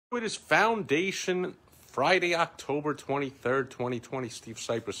It is Foundation Friday, October 23rd, 2020. Steve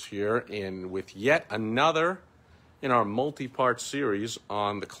Sipress here, and with yet another in our multi-part series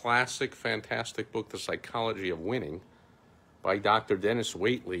on the classic, fantastic book, The Psychology of Winning, by Dr. Dennis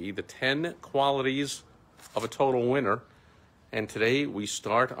Waitley, The 10 Qualities of a Total Winner. And today we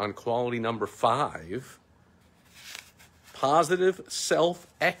start on quality number 5, positive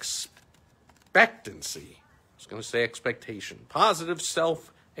self-expectancy. I was going to say expectation. Positive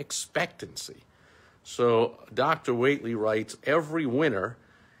self-expectancy. So Dr. Waitley writes, every winner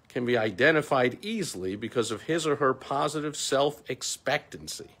can be identified easily because of his or her positive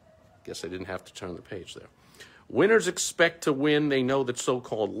self-expectancy. Guess I didn't have to turn the page there. Winners expect to win. They know that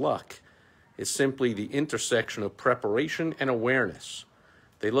so-called luck is simply the intersection of preparation and awareness.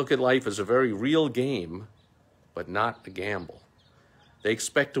 They look at life as a very real game, but not a gamble. They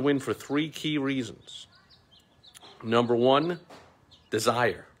expect to win for 3 key reasons. Number 1,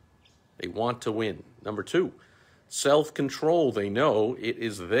 desire. They want to win. Number 2, self-control. They know it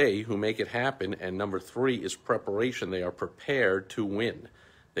is they who make it happen. And number 3 is preparation. They are prepared to win.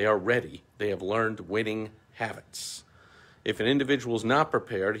 They are ready. They have learned winning habits. If an individual is not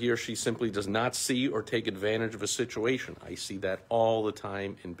prepared, he or she simply does not see or take advantage of a situation. I see that all the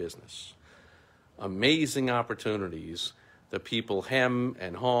time in business. Amazing opportunities. The people hem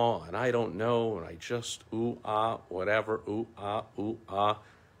and haw, and I don't know, and I just, ooh, ah, whatever, ooh, ah.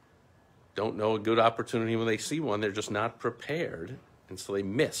 Don't know a good opportunity when they see one. They're just not prepared, and so they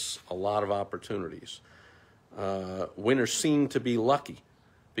miss a lot of opportunities. Winners seem to be lucky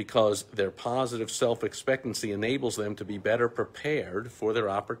because their positive self-expectancy enables them to be better prepared for their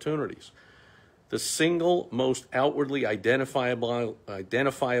opportunities. The single most outwardly identifiable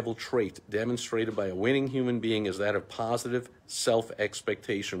trait demonstrated by a winning human being is that of positive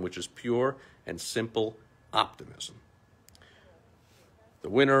self-expectation, which is pure and simple optimism. The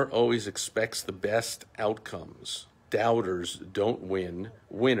winner always expects the best outcomes. Doubters don't win.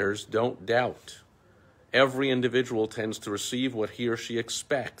 Winners don't doubt. Every individual tends to receive what he or she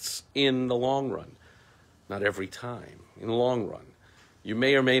expects in the long run. Not every time, in the long run. You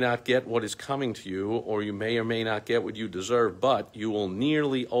may or may not get what is coming to you, or you may or may not get what you deserve, but you will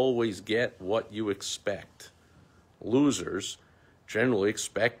nearly always get what you expect. Losers generally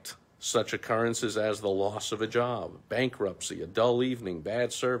expect such occurrences as the loss of a job, bankruptcy, a dull evening,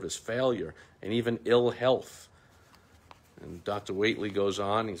 bad service, failure, and even ill health. And Dr. Waitley goes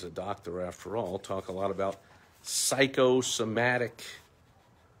on, he's a doctor after all, talk a lot about psychosomatic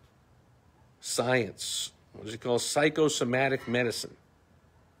science. What does he call psychosomatic medicine?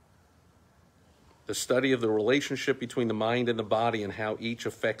 The study of the relationship between the mind and the body and how each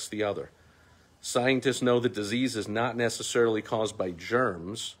affects the other. Scientists know that disease is not necessarily caused by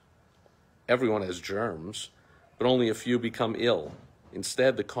germs. Everyone has germs, but only a few become ill.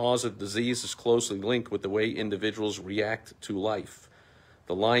 Instead, the cause of disease is closely linked with the way individuals react to life.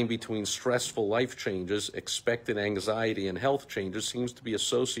 The line between stressful life changes, expected anxiety, and health changes seems to be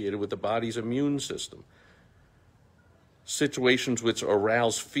associated with the body's immune system. Situations which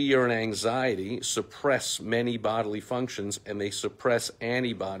arouse fear and anxiety suppress many bodily functions, and they suppress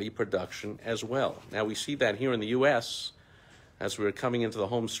antibody production as well. Now, we see that here in the U.S. as we're coming into the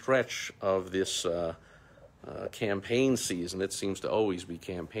home stretch of this campaign season. It seems to always be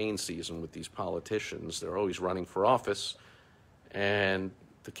campaign season with these politicians. They're always running for office, and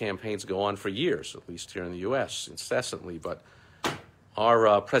the campaigns go on for years, at least here in the U.S., incessantly. But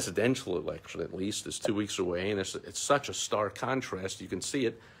our presidential election, at least, is 2 weeks away, and it's such a stark contrast. You can see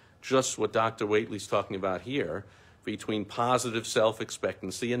it, just what Dr. Waitley's talking about here, between positive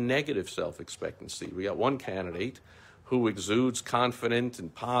self-expectancy and negative self-expectancy. We got one candidate who exudes confident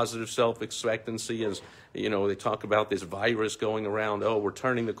and positive self-expectancy. As you know, they talk about this virus going around. Oh, we're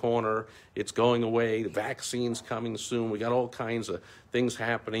turning the corner. It's going away. The vaccine's coming soon. We got all kinds of things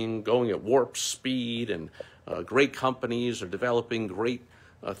happening, going at warp speed, and great companies are developing great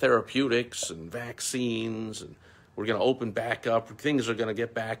therapeutics and vaccines, and we're going to open back up. Things are going to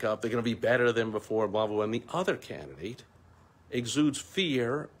get back up. They're going to be better than before, blah, blah, blah. And the other candidate exudes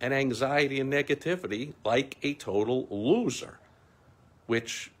fear and anxiety and negativity like a total loser,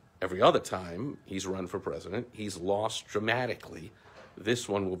 which every other time he's run for president, he's lost dramatically. This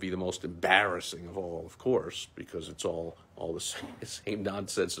one will be the most embarrassing of all, of course, because it's all the same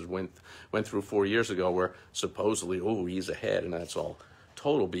nonsense as went through 4 years ago, where supposedly, oh, he's ahead, and that's all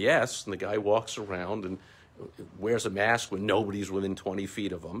total BS. And the guy walks around and wears a mask when nobody's within 20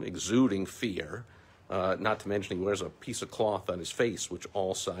 feet of him, exuding fear. Not to mention he wears a piece of cloth on his face, which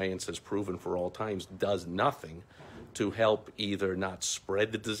all science has proven for all times does nothing to help either not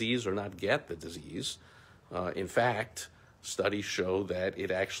spread the disease or not get the disease. In fact, studies show that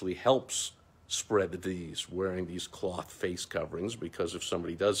it actually helps spread the disease wearing these cloth face coverings, because if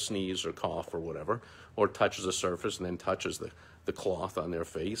somebody does sneeze or cough or whatever, or touches a surface and then touches the cloth on their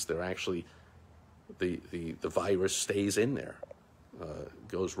face, they're actually, the virus stays in there.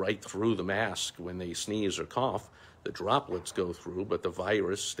 Goes right through the mask when they sneeze or cough. The droplets go through, but the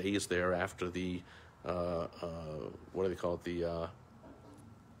virus stays there after the, what do they call it,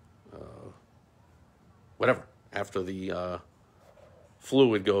 whatever, after the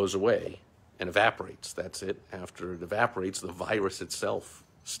fluid goes away and evaporates. That's it. After it evaporates, the virus itself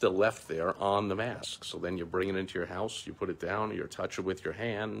still left there on the mask. So then you bring it into your house, you put it down, or you touch it with your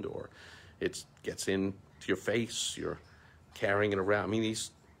hand, or it gets into your face, you're carrying it around. I mean,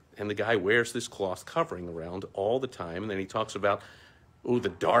 and the guy wears this cloth covering around all the time, and then he talks about, oh, the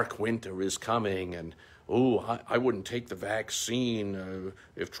dark winter is coming, and oh, I wouldn't take the vaccine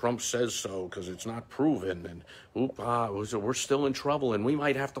if Trump says so because it's not proven, and so we're still in trouble, and we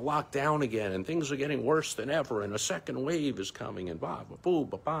might have to lock down again, and things are getting worse than ever, and a second wave is coming, and boo,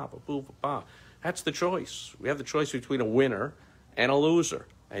 ba. That's the choice. We have the choice between a winner and a loser,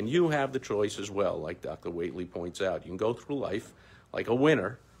 and you have the choice as well, like Dr. Whately points out. You can go through life like a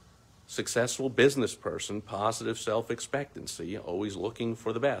winner, successful business person, positive self-expectancy, always looking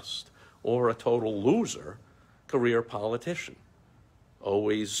for the best, or a total loser, career politician,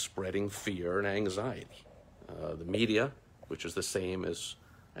 always spreading fear and anxiety. The media, which is the same as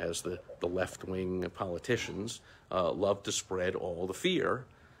the left-wing politicians, love to spread all the fear,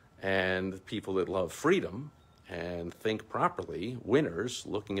 and people that love freedom and think properly, winners,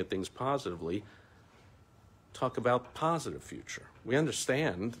 looking at things positively, talk about the positive future. We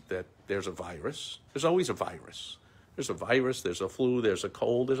understand that there's a virus. There's always a virus. There's a virus, there's a flu, there's a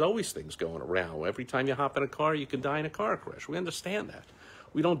cold, there's always things going around. Every time you hop in a car, you can die in a car crash. We understand that.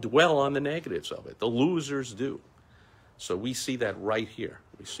 We don't dwell on the negatives of it. The losers do. So we see that right here.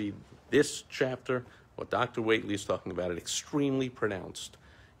 We see this chapter, what Dr. Whately is talking about, it extremely pronounced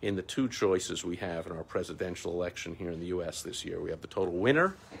in the two choices we have in our presidential election here in the U.S. this year. We have the total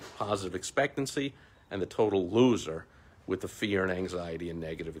winner, positive expectancy, and the total loser with the fear and anxiety and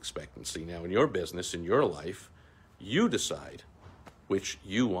negative expectancy. Now, in your business, in your life, you decide which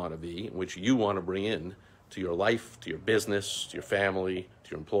you want to be, which you want to bring in to your life, to your business, to your family,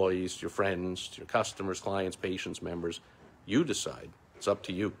 to your employees, to your friends, to your customers, clients, patients, members. You decide. It's up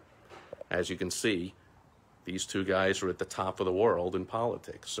to you. As you can see, these two guys are at the top of the world in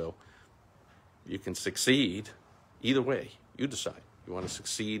politics. So you can succeed either way. You decide. You want to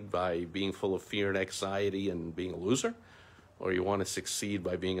succeed by being full of fear and anxiety and being a loser, or you want to succeed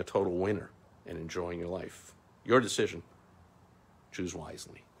by being a total winner and enjoying your life. Your decision. Choose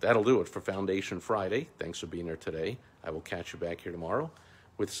wisely. That'll do it for Foundation Friday. Thanks for being here today. I will catch you back here tomorrow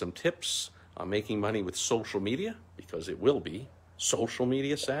with some tips on making money with social media, because it will be Social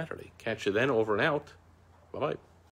Media Saturday. Catch you then. Over and out. Bye-bye.